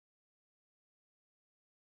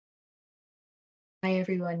Hi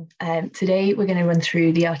everyone. Today we're going to run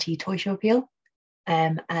through the RTE Toy Show Appeal,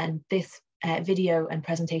 and this video and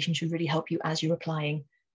presentation should really help you as you're applying.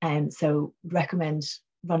 So recommend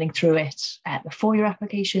running through it before your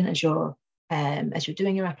application as you're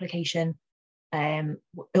doing your application.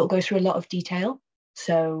 It'll go through a lot of detail,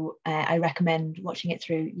 so I recommend watching it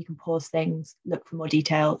through. You can pause things, look for more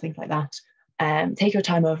detail, things like that. Take your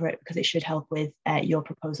time over it because it should help with your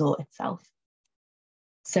proposal itself.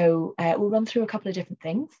 So we'll run through a couple of different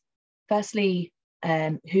things. Firstly,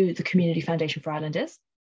 who the Community Foundation for Ireland is,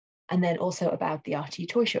 and then also about the RTE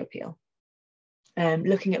Toy Show Appeal.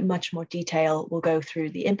 Looking at much more detail, we'll go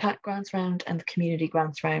through the Impact Grants Round and the Community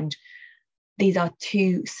Grants Round. These are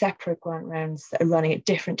two separate grant rounds that are running at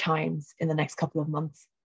different times in the next couple of months.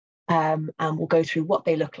 And we'll go through what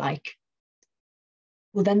they look like.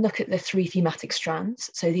 We'll then look at the three thematic strands.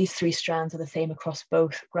 So these three strands are the same across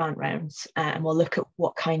both grant rounds, and we'll look at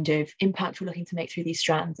what kind of impact we're looking to make through these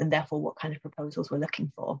strands and therefore what kind of proposals we're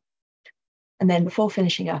looking for. And then before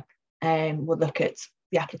finishing up, we'll look at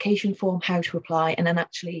the application form, how to apply, and then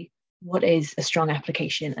actually what is a strong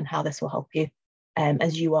application and how this will help you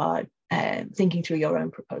as you are thinking through your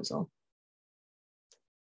own proposal.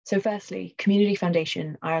 So firstly, Community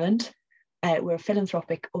Foundation Ireland. We're a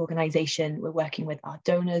philanthropic organisation. We're working with our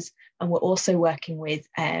donors, and we're also working with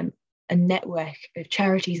a network of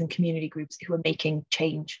charities and community groups who are making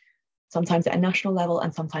change, sometimes at a national level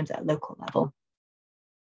and sometimes at a local level.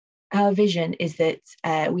 Our vision is that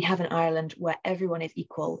we have an Ireland where everyone is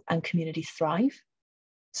equal and communities thrive.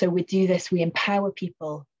 So we do this, we empower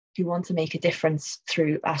people who want to make a difference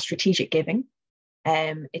through our strategic giving.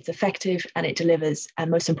 It's effective and it delivers, and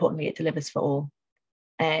most importantly, it delivers for all.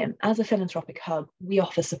 As a philanthropic hub, we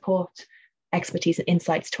offer support, expertise and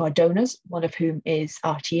insights to our donors, one of whom is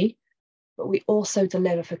RTE, but we also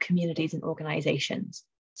deliver for communities and organisations.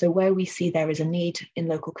 So where we see there is a need in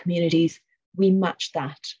local communities, we match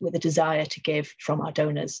that with a desire to give from our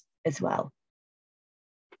donors as well.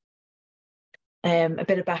 A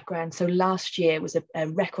bit of background. So last year was a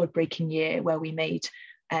record-breaking year where we made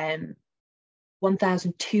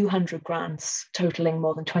 1,200 grants totaling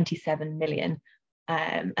more than 27 million.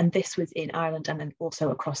 And this was in Ireland and then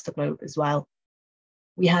also across the globe as well.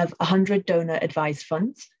 We have 100 donor advised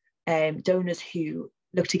funds, donors who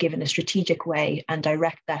look to give in a strategic way and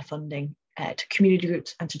direct their funding to community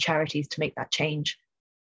groups and to charities to make that change.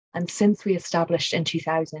 And since we established in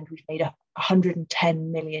 2000, we've made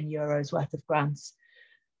 110 million euros worth of grants.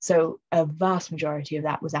 So a vast majority of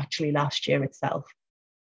that was actually last year itself.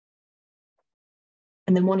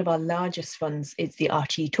 And then one of our largest funds is the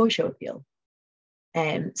RTE Toy Show Appeal.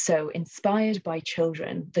 So inspired by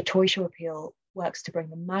children, the Toy Show Appeal works to bring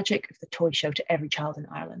the magic of the toy show to every child in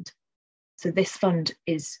Ireland. So this fund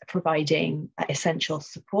is providing essential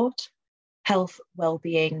support, health,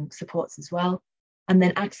 well-being supports as well, and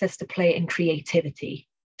then access to play and creativity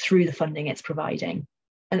through the funding it's providing.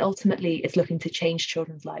 And ultimately, it's looking to change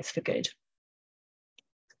children's lives for good.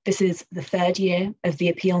 This is the third year of the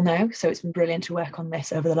appeal now, so it's been brilliant to work on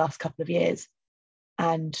this over the last couple of years.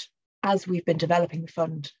 And as we've been developing the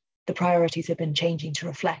fund, the priorities have been changing to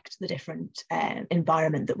reflect the different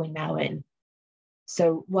environment that we're now in.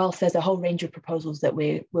 So whilst there's a whole range of proposals that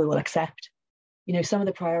we will accept, you know, some of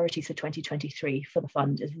the priorities for 2023 for the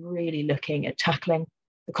fund is really looking at tackling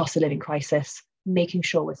the cost of living crisis, making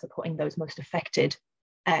sure we're supporting those most affected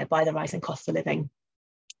by the rising cost of living.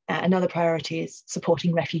 Another priority is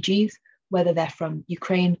supporting refugees, whether they're from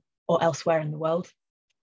Ukraine or elsewhere in the world.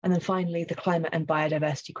 And then finally, the climate and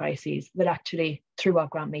biodiversity crises that actually, through our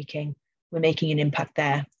grant making, we're making an impact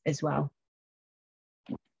there as well.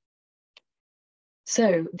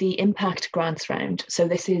 So the Impact Grants Round. So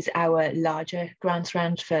this is our larger grants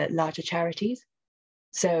round for larger charities.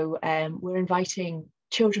 So we're inviting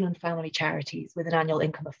children and family charities with an annual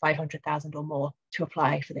income of 500,000 or more to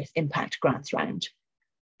apply for this Impact Grants Round.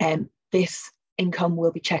 This income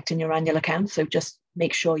will be checked in your annual account. So just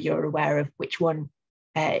make sure you're aware of which one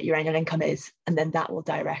your annual income is, and then that will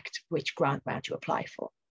direct which grant round you apply for.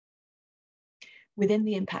 Within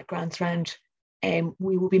the Impact Grants Round,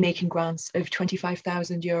 we will be making grants of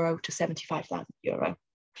 €25,000 to €75,000.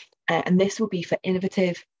 And this will be for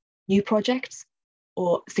innovative new projects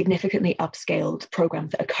or significantly upscaled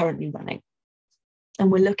programs that are currently running.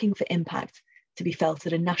 And we're looking for impact to be felt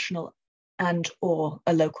at a national and or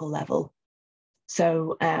a local level.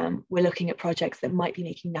 So we're looking at projects that might be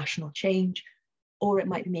making national change, or it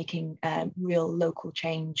might be making real local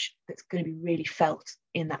change that's going to be really felt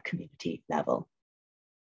in that community level.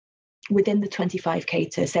 Within the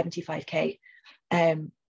 25k to 75k,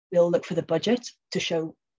 we'll look for the budget to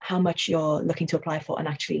show how much you're looking to apply for and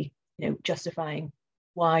actually justifying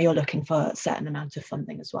why you're looking for a certain amount of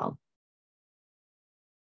funding as well.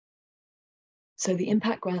 So the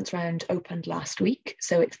Impact Grants Round opened last week,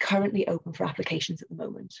 so it's currently open for applications at the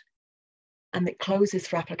moment. And it closes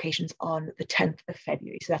for applications on the 10th of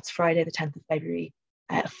February. So that's Friday, the 10th of February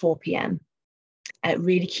at 4 p.m.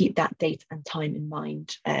 Really keep that date and time in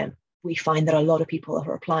mind. We find that a lot of people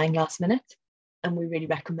are applying last minute, and we really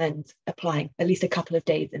recommend applying at least a couple of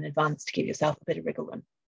days in advance to give yourself a bit of wriggle room.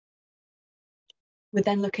 We're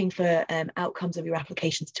then looking for outcomes of your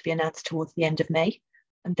applications to be announced towards the end of May,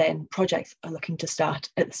 and then projects are looking to start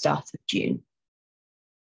at the start of June.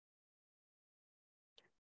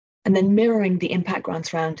 And then mirroring the Impact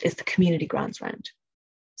Grants Round is the Community Grants Round.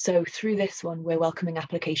 So through this one, we're welcoming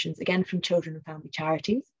applications again from children and family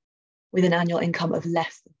charities with an annual income of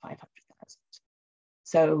less than 500,000.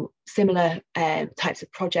 So similar types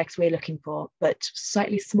of projects we're looking for, but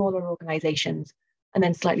slightly smaller organisations, and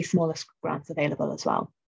then slightly smaller grants available as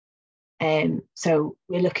well. So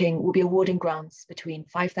we'll be awarding grants between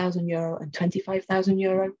 €5,000 and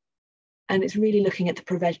 €25,000. And it's really looking at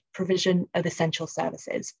the provision of essential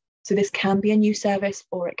services. So this can be a new service,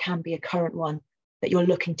 or it can be a current one that you're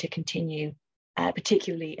looking to continue,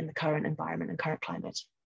 particularly in the current environment and current climate.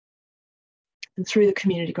 And through the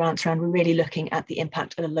Community Grants Round, we're really looking at the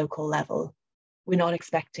impact at a local level. We're not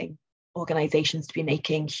expecting organisations to be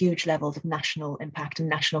making huge levels of national impact and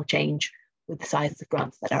national change with the sizes of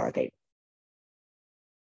grants that are available.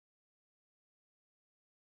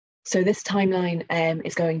 So this timeline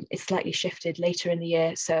is slightly shifted later in the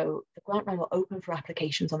year. So the grant round will open for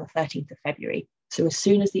applications on the 13th of February. So as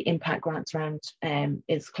soon as the Impact Grants Round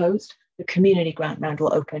is closed, the Community Grant Round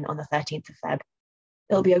will open on the 13th of Feb.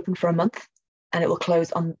 It'll be open for a month, and it will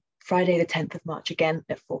close on Friday, the 10th of March, again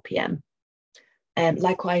at 4 p.m.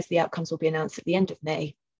 Likewise, the outcomes will be announced at the end of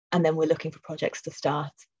May, and then we're looking for projects to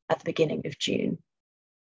start at the beginning of June.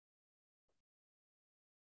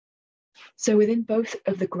 So within both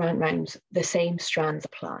of the grant rounds, the same strands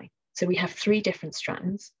apply. So we have 3 different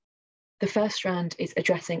strands. The first strand is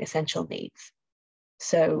addressing essential needs.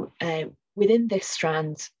 So within this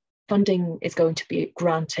strand, funding is going to be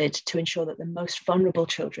granted to ensure that the most vulnerable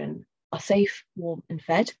children are safe, warm, and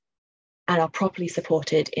fed, and are properly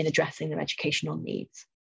supported in addressing their educational needs.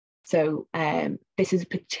 So this is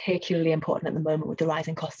particularly important at the moment with the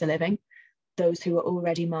rising cost of living. Those who are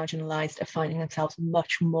already marginalised are finding themselves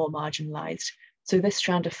much more marginalised. So this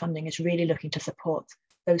strand of funding is really looking to support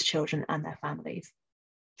those children and their families.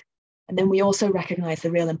 And then we also recognise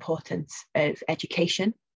the real importance of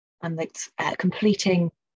education, and that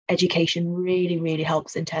completing education really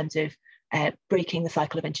helps in terms of breaking the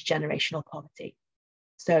cycle of intergenerational poverty.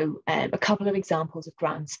 So a couple of examples of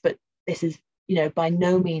grants, but this is by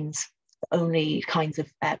no means the only kinds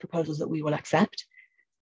of proposals that we will accept.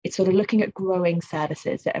 It's sort of looking at growing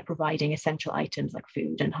services that are providing essential items like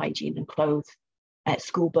food and hygiene and clothes,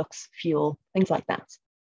 school books, fuel, things like that.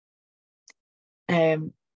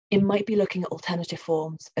 It might be looking at alternative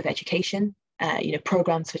forms of education,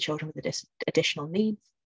 programs for children with additional needs.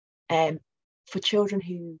 For children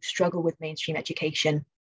who struggle with mainstream education,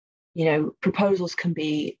 proposals can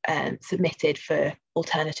be submitted for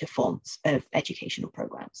alternative forms of educational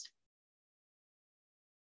programs.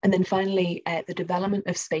 And then finally, the development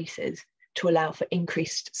of spaces to allow for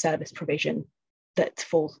increased service provision that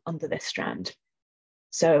falls under this strand.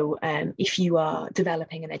 So if you are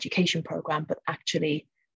developing an education program, but actually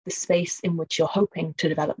the space in which you're hoping to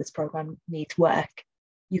develop this program needs work,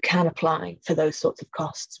 you can apply for those sorts of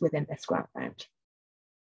costs within this grant round.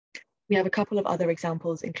 We have a couple of other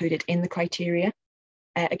examples included in the criteria.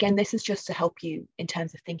 Again, this is just to help you in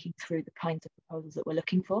terms of thinking through the kinds of proposals that we're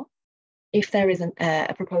looking for. If there is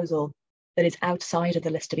a proposal that is outside of the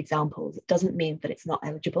list of examples, it doesn't mean that it's not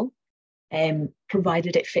eligible,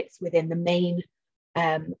 provided it fits within the main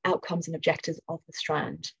outcomes and objectives of the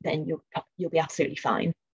strand, then you'll be absolutely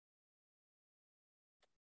fine.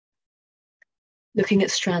 Looking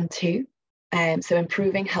at strand 2, so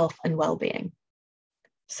improving health and well-being.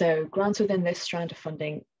 So grants within this strand of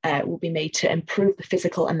funding will be made to improve the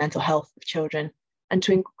physical and mental health of children and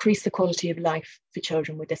to increase the quality of life for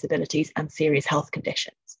children with disabilities and serious health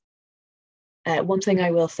conditions. One thing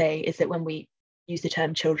I will say is that when we use the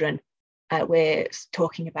term children, we're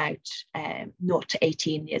talking about 0 to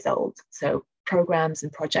 18 years old. So programs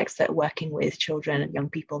and projects that are working with children and young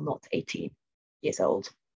people 0 to 18 years old.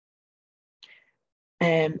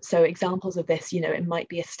 So examples of this, it might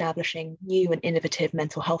be establishing new and innovative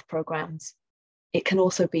mental health programs. It can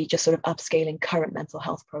also be just sort of upscaling current mental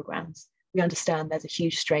health programs. We understand there's a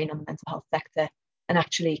huge strain on the mental health sector, and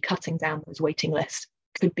actually cutting down those waiting lists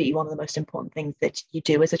could be one of the most important things that you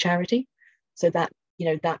do as a charity. So that,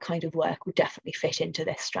 that kind of work would definitely fit into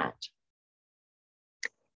this strand.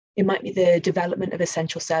 It might be the development of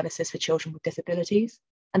essential services for children with disabilities.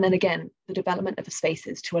 And then again, the development of the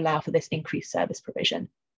spaces to allow for this increased service provision.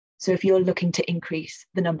 So if you're looking to increase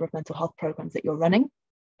the number of mental health programs that you're running,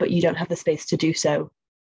 but you don't have the space to do so,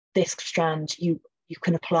 this strand, you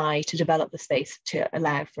can apply to develop the space to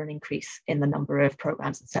allow for an increase in the number of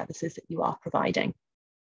programs and services that you are providing.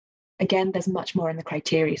 Again, there's much more in the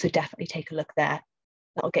criteria, so definitely take a look there.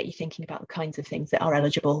 That'll get you thinking about the kinds of things that are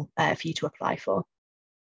eligible for you to apply for.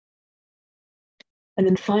 And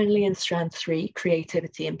then finally, in strand 3,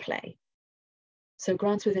 creativity and play. So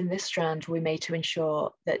grants within this strand were made to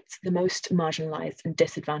ensure that the most marginalised and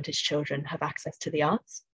disadvantaged children have access to the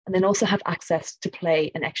arts, and then also have access to play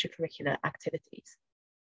and extracurricular activities.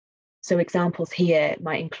 So examples here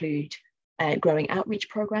might include growing outreach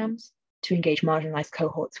programs to engage marginalised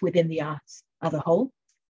cohorts within the arts as a whole.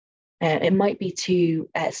 It might be to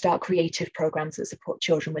start creative programs that support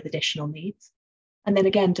children with additional needs. And then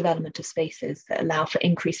again, development of spaces that allow for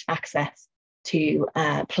increased access to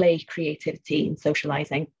play, creativity and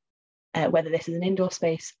socialising, whether this is an indoor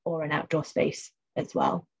space or an outdoor space as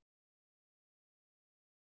well.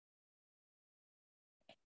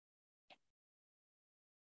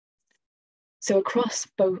 So across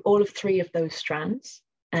all of 3 of those strands,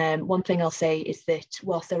 one thing I'll say is that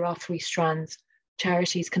whilst there are 3 strands,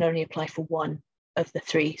 charities can only apply for one of the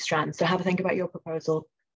 3 strands. So have a think about your proposal,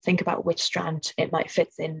 think about which strand it might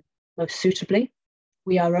fit in most suitably.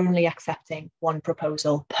 We are only accepting one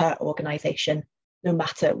proposal per organisation, no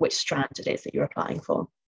matter which strand it is that you're applying for.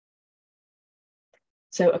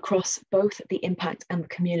 So across both the impact and the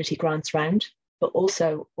community grants round, but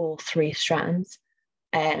also all 3 strands,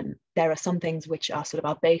 there are some things which are sort of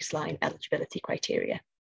our baseline eligibility criteria.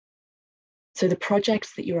 So the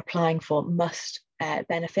projects that you're applying for must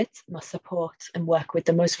benefit, must support and work with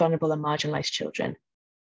the most vulnerable and marginalised children.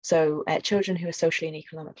 So children who are socially and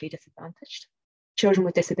economically disadvantaged, children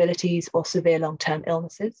with disabilities or severe long-term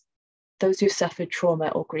illnesses, those who've suffered trauma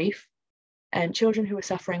or grief, and children who are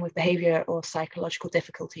suffering with behaviour or psychological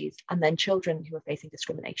difficulties, and then children who are facing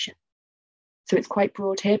discrimination. So it's quite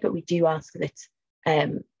broad here, but we do ask that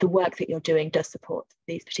the work that you're doing does support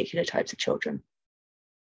these particular types of children.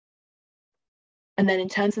 And then in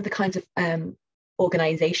terms of the kinds of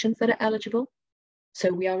organisations that are eligible,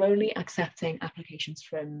 so we are only accepting applications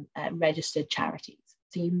from registered charities.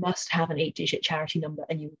 So you must have an 8-digit charity number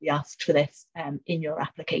and you will be asked for this in your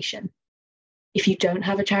application. If you don't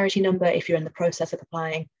have a charity number, if you're in the process of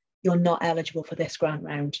applying, you're not eligible for this grant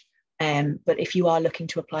round. But if you are looking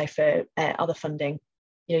to apply for other funding,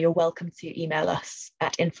 you're welcome to email us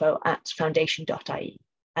at info@foundation.ie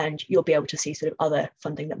and you'll be able to see sort of other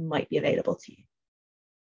funding that might be available to you.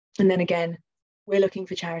 And then again, we're looking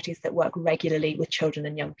for charities that work regularly with children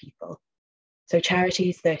and young people. So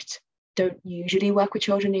charities that don't usually work with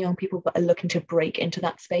children and young people, but are looking to break into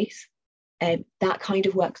that space. That kind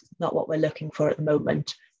of work is not what we're looking for at the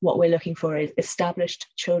moment. What we're looking for is established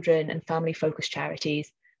children and family-focused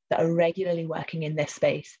charities that are regularly working in this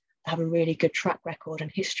space, that have a really good track record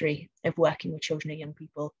and history of working with children and young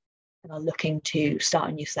people, and are looking to start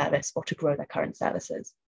a new service or to grow their current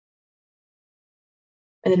services.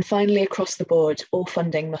 And then finally, across the board, all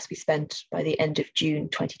funding must be spent by the end of June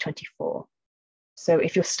 2024. So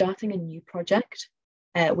if you're starting a new project,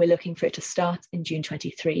 we're looking for it to start in June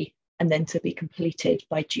 23 and then to be completed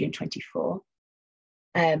by June 24.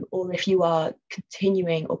 Or if you are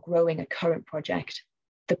continuing or growing a current project,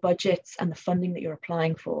 the budgets and the funding that you're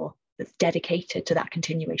applying for that's dedicated to that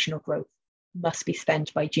continuation or growth must be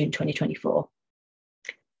spent by June 2024.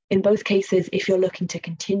 In both cases, if you're looking to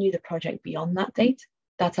continue the project beyond that date,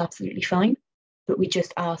 that's absolutely fine. But we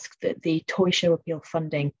just ask that the Toy Show Appeal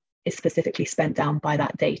funding is specifically spent down by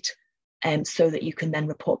that date, so that you can then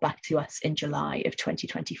report back to us in July of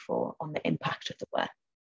 2024 on the impact of the work.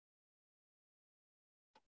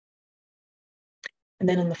 And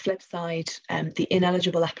then on the flip side, the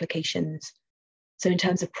ineligible applications. So in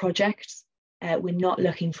terms of projects, we're not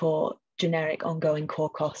looking for generic ongoing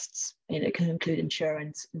core costs. It can include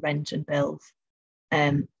insurance, rent and bills.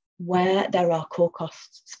 Where there are core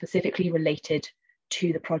costs specifically related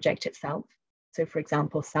to the project itself, so for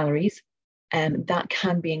example, salaries, that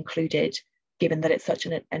can be included given that it's such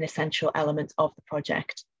an essential element of the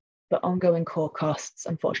project. But ongoing core costs,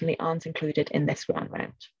 unfortunately, aren't included in this grant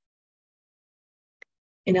round.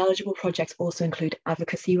 Ineligible projects also include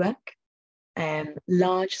advocacy work,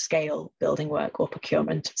 large-scale building work or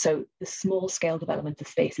procurement. So the small-scale development of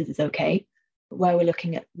spaces is okay, but where we're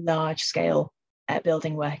looking at large-scale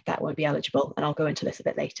building work, that won't be eligible, and I'll go into this a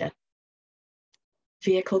bit later.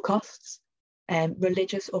 Vehicle costs,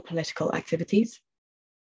 religious or political activities,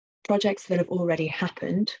 projects that have already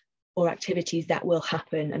happened, or activities that will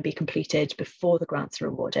happen and be completed before the grants are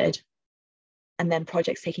awarded, and then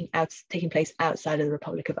projects taking place outside of the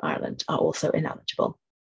Republic of Ireland are also ineligible.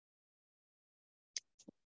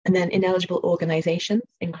 And then ineligible organisations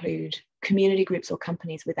include community groups or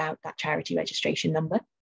companies without that charity registration number,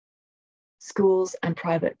 schools and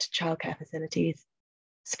private childcare facilities,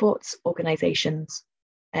 sports organisations,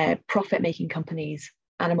 profit-making companies,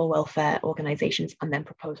 animal welfare organisations, and then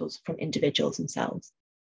proposals from individuals themselves.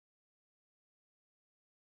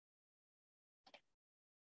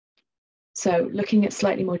 So looking at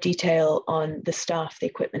slightly more detail on the staff, the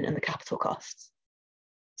equipment, and the capital costs.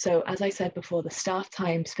 So as I said before, the staff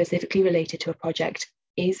time specifically related to a project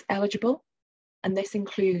is eligible. And this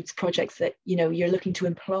includes projects that you're looking to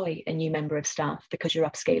employ a new member of staff because you're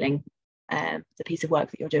upscaling the piece of work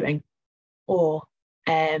that you're doing, or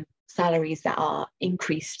salaries that are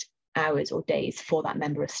increased hours or days for that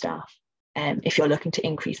member of staff if you're looking to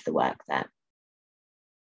increase the work there.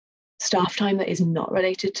 Staff time that is not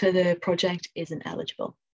related to the project isn't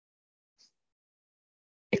eligible.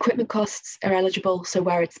 Equipment costs are eligible, so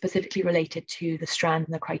where it's specifically related to the strand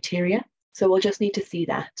and the criteria. So we'll just need to see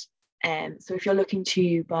that. So if you're looking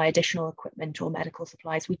to buy additional equipment or medical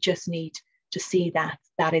supplies, we just need to see that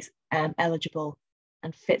that is eligible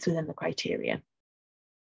and fits within the criteria.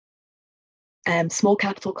 Small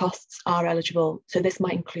capital costs are eligible, so this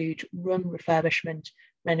might include room refurbishment,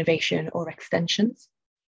 renovation, or extensions.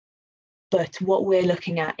 But what we're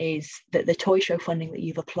looking at is that the toy show funding that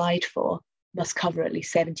you've applied for must cover at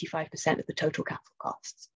least 75% of the total capital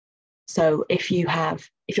costs. So if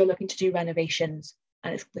you're looking to do renovations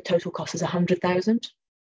and the total cost is 100,000,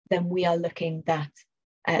 then we are looking that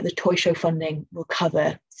the toy show funding will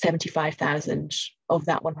cover 75,000 of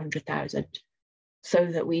that 100,000, so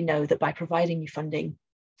that we know that by providing you funding,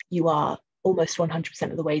 you are almost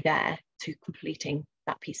 100% of the way there to completing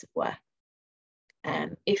that piece of work.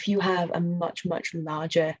 If you have a much, much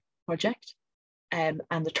larger project and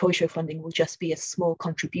the toy show funding will just be a small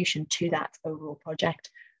contribution to that overall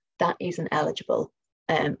project, that isn't eligible.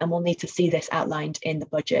 And we'll need to see this outlined in the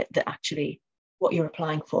budget, that actually what you're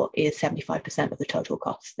applying for is 75% of the total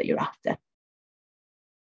costs that you're after.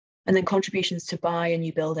 And then contributions to buy a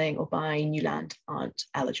new building or buy new land aren't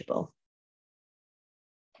eligible.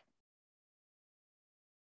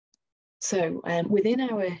 So within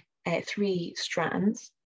our 3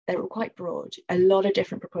 strands, they're quite broad. A lot of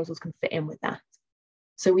different proposals can fit in with that.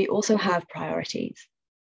 So we also have priorities.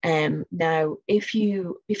 Now, if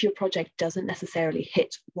your project doesn't necessarily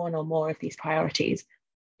hit one or more of these priorities,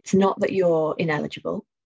 it's not that you're ineligible,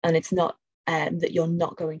 and it's not that you're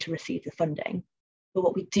not going to receive the funding. But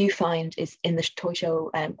what we do find is in the toy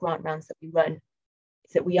show grant rounds that we run,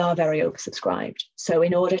 is that we are very oversubscribed. So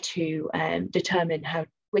in order to determine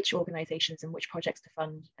which organisations and which projects to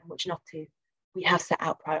fund and which not to, we have set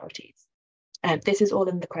out priorities. This is all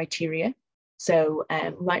in the criteria. So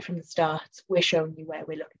right from the start, we're showing you where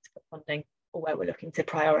we're looking to put funding or where we're looking to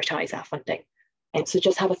prioritise our funding. And so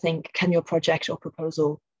just have a think, can your project or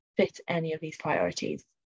proposal fit any of these priorities?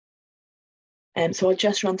 So I'll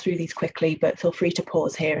just run through these quickly, but feel free to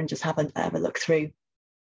pause here and just have a look through.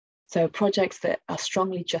 So projects that are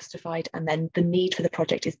strongly justified, and then the need for the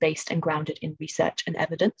project is based and grounded in research and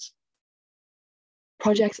evidence.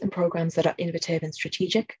 Projects and programmes that are innovative and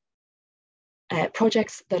strategic.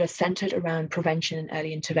 Projects that are centred around prevention and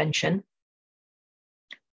early intervention.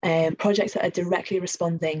 Projects that are directly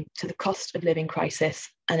responding to the cost of living crisis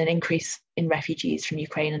and an increase in refugees from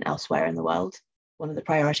Ukraine and elsewhere in the world, one of the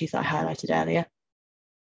priorities that I highlighted earlier.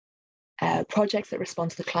 Projects that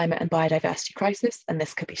respond to the climate and biodiversity crisis, and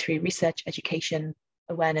this could be through research, education,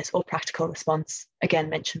 awareness, or practical response. Again,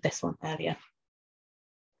 mentioned this one earlier.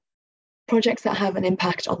 Projects that have an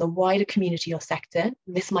impact on the wider community or sector.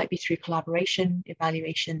 This might be through collaboration,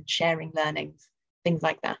 evaluation, sharing learnings, things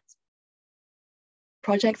like that.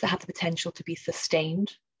 Projects that have the potential to be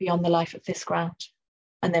sustained beyond the life of this grant.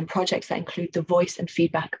 And then projects that include the voice and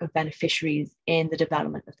feedback of beneficiaries in the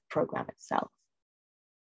development of the programme itself.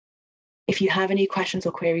 If you have any questions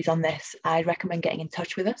or queries on this, I'd recommend getting in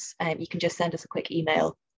touch with us. You can just send us a quick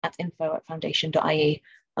email at info@foundation.ie,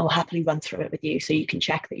 and we'll happily run through it with you so you can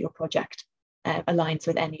check that your project aligns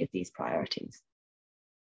with any of these priorities.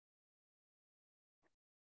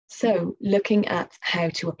 So looking at how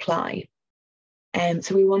to apply.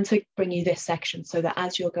 So we want to bring you this section so that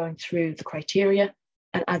as you're going through the criteria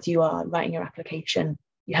and as you are writing your application,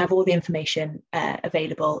 you have all the information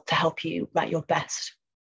available to help you write your best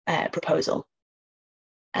proposal.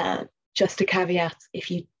 Just a caveat,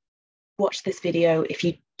 if you watch this video, if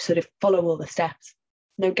you sort of follow all the steps,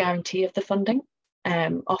 no guarantee of the funding.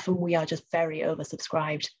 Often we are just very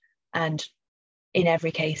oversubscribed, and in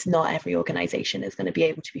every case, not every organisation is going to be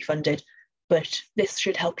able to be funded, but this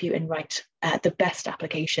should help you in write the best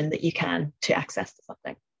application that you can to access the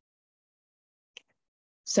funding.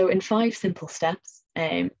 So in 5 simple steps,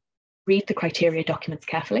 read the criteria documents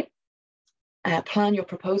carefully, plan your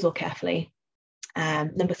proposal carefully.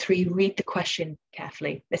 Number 3, read the question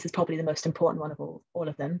carefully. This is probably the most important one of all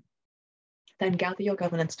of them. Then gather your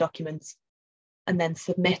governance documents and then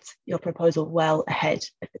submit your proposal well ahead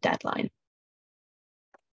of the deadline.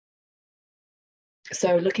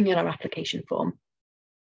 So looking at our application form,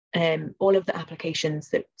 all of the applications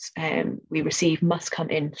that we receive must come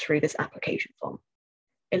in through this application form.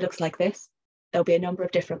 It looks like this. There'll be a number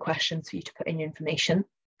of different questions for you to put in your information.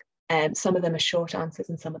 Some of them are short answers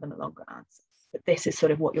and some of them are longer answers. But this is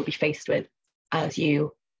sort of what you'll be faced with as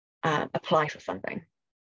you apply for funding.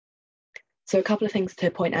 So a couple of things to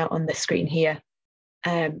point out on the screen here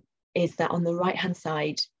is that on the right-hand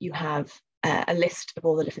side, you have a list of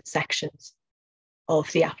all the different sections of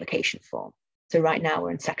the application form. So right now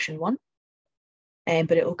we're in section 1,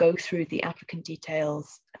 but it will go through the applicant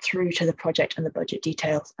details, through to the project and the budget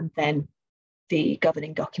details, and then the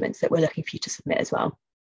governing documents that we're looking for you to submit as well.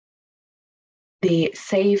 The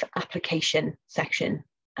Save Application section,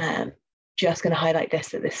 just going to highlight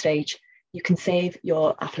this at this stage. You can save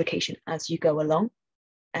your application as you go along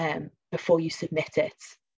before you submit it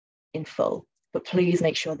in full, but please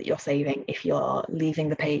make sure that you're saving if you're leaving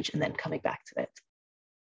the page and then coming back to it.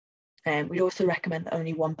 We'd also recommend that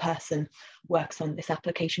only one person works on this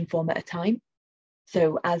application form at a time.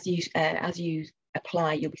 So as you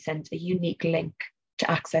apply, you'll be sent a unique link to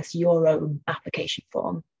access your own application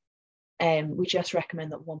form. We just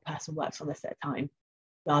recommend that one person works on this at a time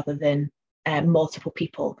rather than multiple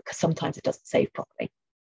people, because sometimes it doesn't save properly.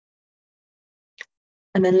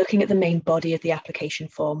 And then looking at the main body of the application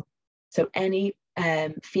form, so any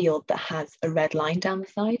field that has a red line down the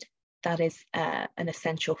side, that is an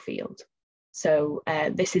essential field. So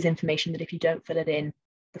this is information that if you don't fill it in,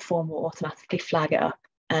 the form will automatically flag it up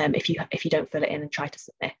if you don't fill it in and try to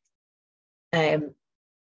submit.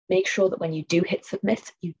 Make sure that when you do hit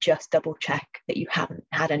submit, you just double check that you haven't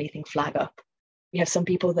had anything flag up. We have some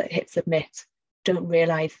people that hit submit, don't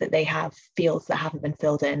realise that they have fields that haven't been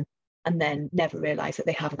filled in, and then never realise that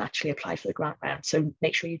they haven't actually applied for the grant round. So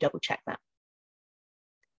make sure you double check that.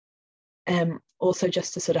 Also,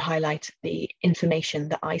 just to sort of highlight the information,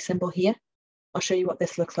 the I symbol here, I'll show you what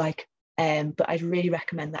this looks like, but I'd really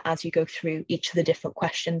recommend that as you go through each of the different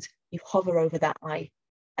questions, you hover over that I,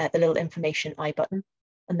 the little information I button,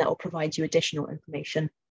 and that will provide you additional information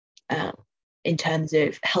in terms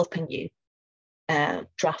of helping you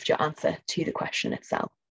draft your answer to the question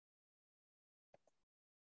itself.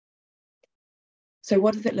 So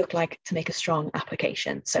what does it look like to make a strong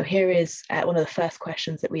application? So here is one of the first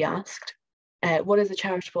questions that we asked. What are the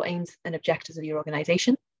charitable aims and objectives of your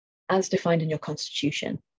organisation as defined in your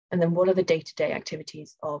constitution? And then what are the day-to-day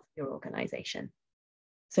activities of your organisation?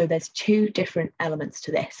 So there's 2 different elements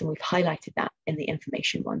to this, and we've highlighted that in the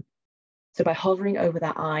information one. So by hovering over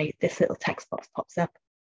that I, this little text box pops up.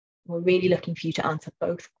 We're really looking for you to answer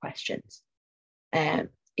both questions.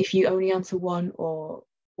 If you only answer one or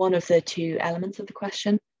one of the 2 elements of the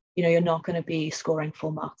question, you're not going to be scoring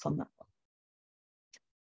full marks on that one.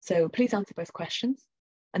 So please answer both questions,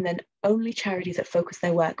 and then only charities that focus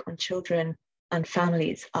their work on children and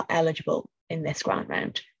families are eligible in this grant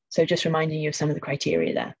round. So just reminding you of some of the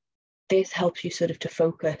criteria there. This helps you sort of to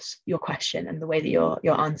focus your question and the way that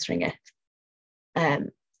you're answering it.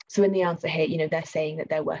 So in the answer here, they're saying that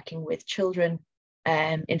they're working with children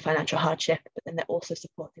in financial hardship, but then they're also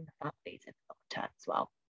supporting the families in the long term as well.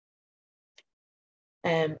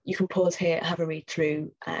 You can pause here, have a read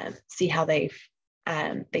through, see how they've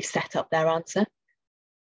set up their answer.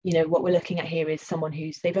 What we're looking at here is someone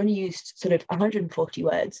they've only used sort of 140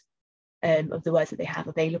 words of the words that they have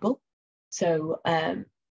available. So,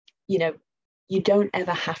 you don't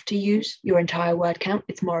ever have to use your entire word count.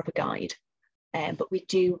 It's more of a guide, but we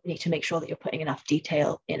do need to make sure that you're putting enough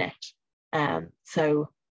detail in it. So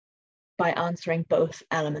by answering both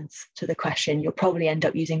elements to the question, you'll probably end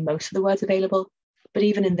up using most of the words available. But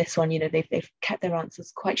even in this one, they've kept their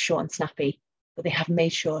answers quite short and snappy, but they have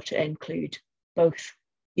made sure to include both,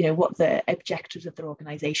 what the objectives of their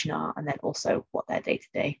organisation are, and then also what their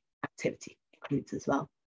day-to-day activity includes as well.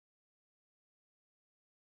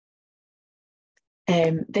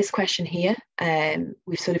 This question here,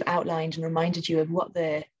 we've sort of outlined and reminded you of what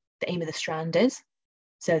the aim of the strand is.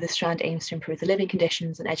 So the strand aims to improve the living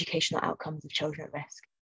conditions and educational outcomes of children at risk.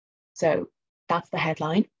 So that's the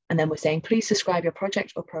headline. And then we're saying, please describe your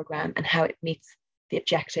project or program and how it meets the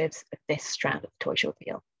objectives of this strand of the Toy Show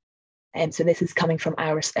Appeal. And so this is coming from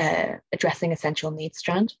our addressing essential needs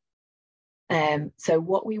strand. So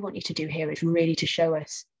what we want you to do here is really to show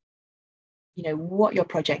us, what your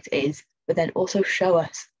project is, but then also show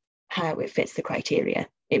us how it fits the criteria.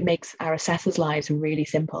 It makes our assessors' lives really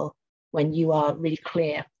simple when you are really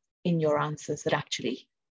clear in your answers that actually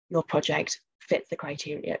your project fits the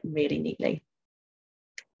criteria really neatly.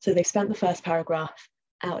 So they've spent the first paragraph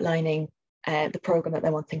outlining the program that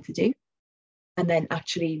they're wanting to do. And then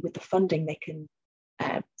actually with the funding, they can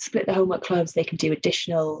split the homework clubs, they can do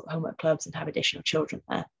additional homework clubs and have additional children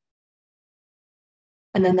there.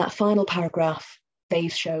 And then that final paragraph,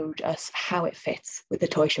 they've showed us how it fits with the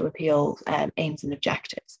Toy Show Appeal aims and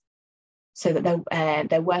objectives. So that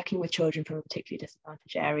they're working with children from a particularly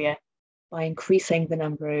disadvantaged area by increasing the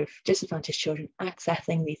number of disadvantaged children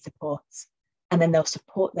accessing these supports. And then they'll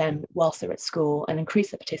support them whilst they're at school and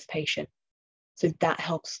increase their participation. So that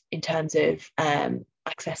helps in terms of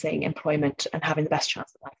accessing employment and having the best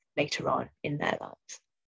chance of life later on in their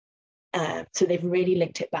lives. So they've really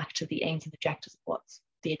linked it back to the aims and objectives of what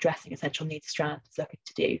the addressing essential needs strand is looking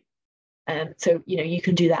to do. So you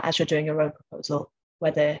can do that as you're doing your own proposal,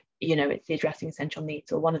 whether it's the addressing essential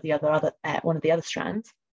needs or one of the other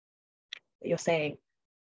strands. But you're saying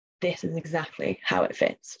this is exactly how it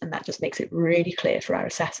fits, and that just makes it really clear for our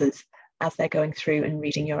assessors as they're going through and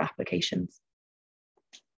reading your applications.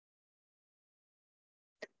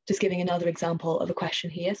 Just giving another example of a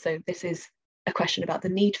question here. So this is a question about the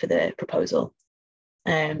need for the proposal.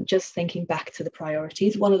 Just thinking back to the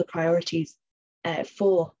priorities, one of the priorities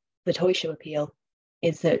for the Toy Show Appeal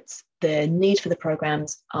is that the need for the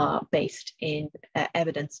programs are based in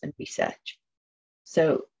evidence and research.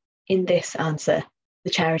 So in this answer, the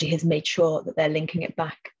charity has made sure that they're linking it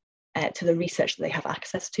back to the research that they have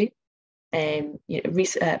access to.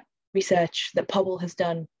 Research that Pobble has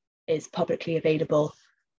done is publicly available.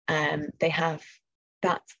 They have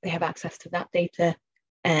access to that data,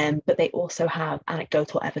 but they also have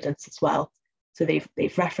anecdotal evidence as well. So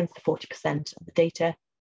they've referenced the 40% of the data,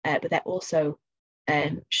 but they're also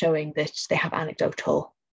showing that they have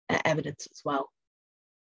anecdotal evidence as well.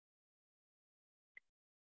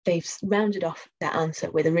 They've rounded off their answer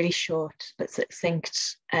with a really short but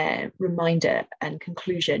succinct reminder and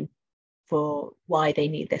conclusion for why they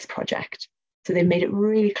need this project. So they've made it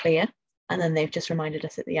really clear, and then they've just reminded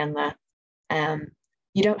us at the end there,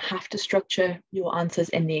 you don't have to structure your answers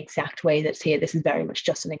in the exact way that's here. This is very much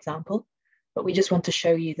just an example, but we just want to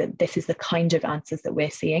show you that this is the kind of answers that we're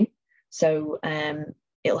seeing. So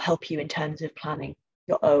it'll help you in terms of planning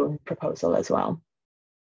your own proposal as well.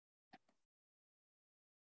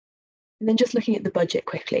 And then just looking at the budget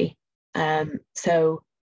quickly. So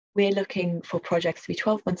we're looking for projects to be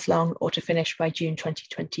 12 months long or to finish by June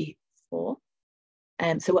 2024.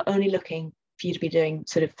 So we're only looking for you to be doing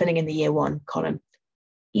sort of filling in the year one column.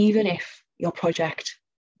 Even if your project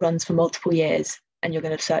runs for multiple years and you're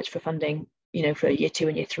going to search for funding, for year 2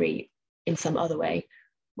 and year 3 in some other way,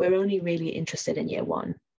 we're only really interested in year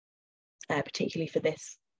 1, particularly for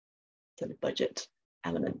this sort of budget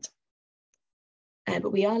element.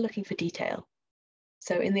 But we are looking for detail.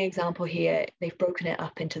 So in the example here, they've broken it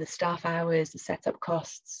up into the staff hours, the setup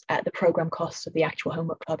costs, the program costs of the actual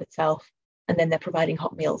homework club itself, and then they're providing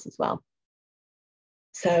hot meals as well.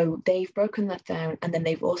 So they've broken that down, and then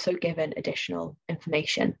they've also given additional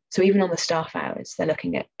information. So even on the staff hours, they're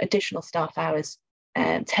looking at additional staff hours,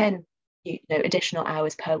 10 additional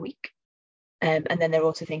hours per week. And then they're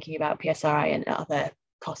also thinking about PSRI and other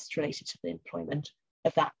costs related to the employment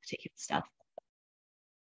of that particular staff.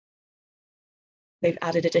 They've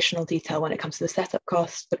added additional detail when it comes to the setup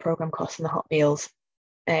costs, the program costs, and the hot meals.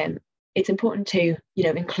 It's important to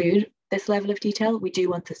include this level of detail. We do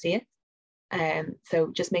want to see it.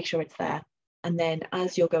 So just make sure it's there. And then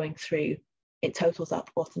as you're going through, it totals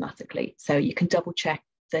up automatically. So you can double check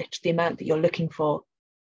that the amount that you're looking for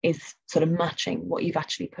is sort of matching what you've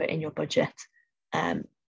actually put in your budget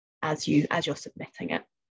as you're submitting it.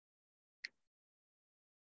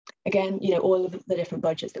 Again, all of the different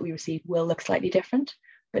budgets that we receive will look slightly different,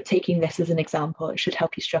 but taking this as an example, it should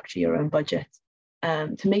help you structure your own budget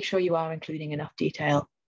to make sure you are including enough detail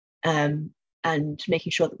and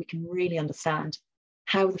making sure that we can really understand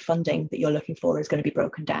how the funding that you're looking for is going to be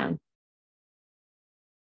broken down.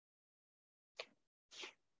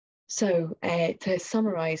 So to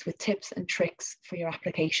summarize with tips and tricks for your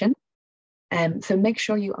application, So make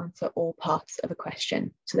sure you answer all parts of a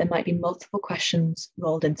question. So there might be multiple questions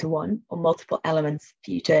rolled into one, or multiple elements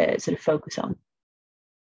for you to sort of focus on.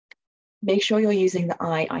 Make sure you're using the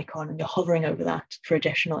eye icon and you're hovering over that for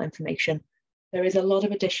additional information. There is a lot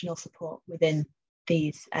of additional support within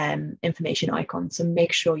these information icons, so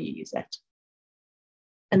make sure you use it.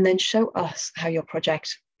 And then show us how your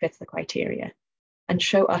project fits the criteria, and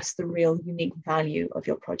show us the real unique value of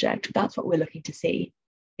your project. That's what we're looking to see,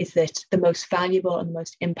 is that the most valuable and the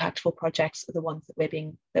most impactful projects are the ones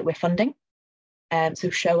that we're funding. So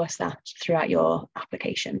show us that throughout your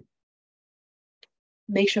application.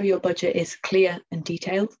 Make sure your budget is clear and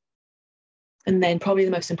detailed. And then probably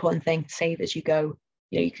the most important thing, save as you go.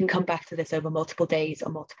 You can come back to this over multiple days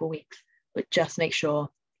or multiple weeks, but just make sure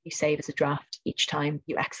you save as a draft each time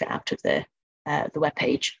you exit out of the web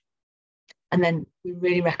page. And then we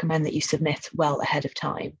really recommend that you submit well ahead of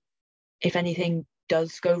time. If anything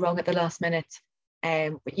does go wrong at the last minute,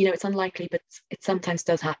 it's unlikely, but it sometimes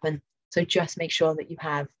does happen. So just make sure that you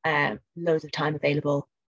have loads of time available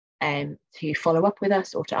to follow up with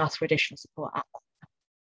us or to ask for additional support.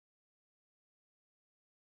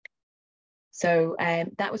 So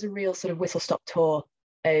that was a real sort of whistle-stop tour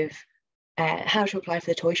of how to apply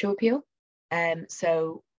for the Toy Show Appeal.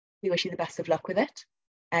 So we wish you the best of luck with it.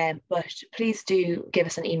 But please do give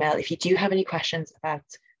us an email if you do have any questions about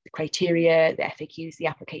the criteria, the FAQs, the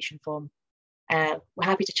application form. We're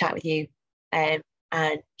happy to chat with you, and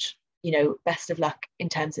best of luck in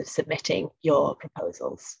terms of submitting your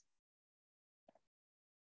proposals.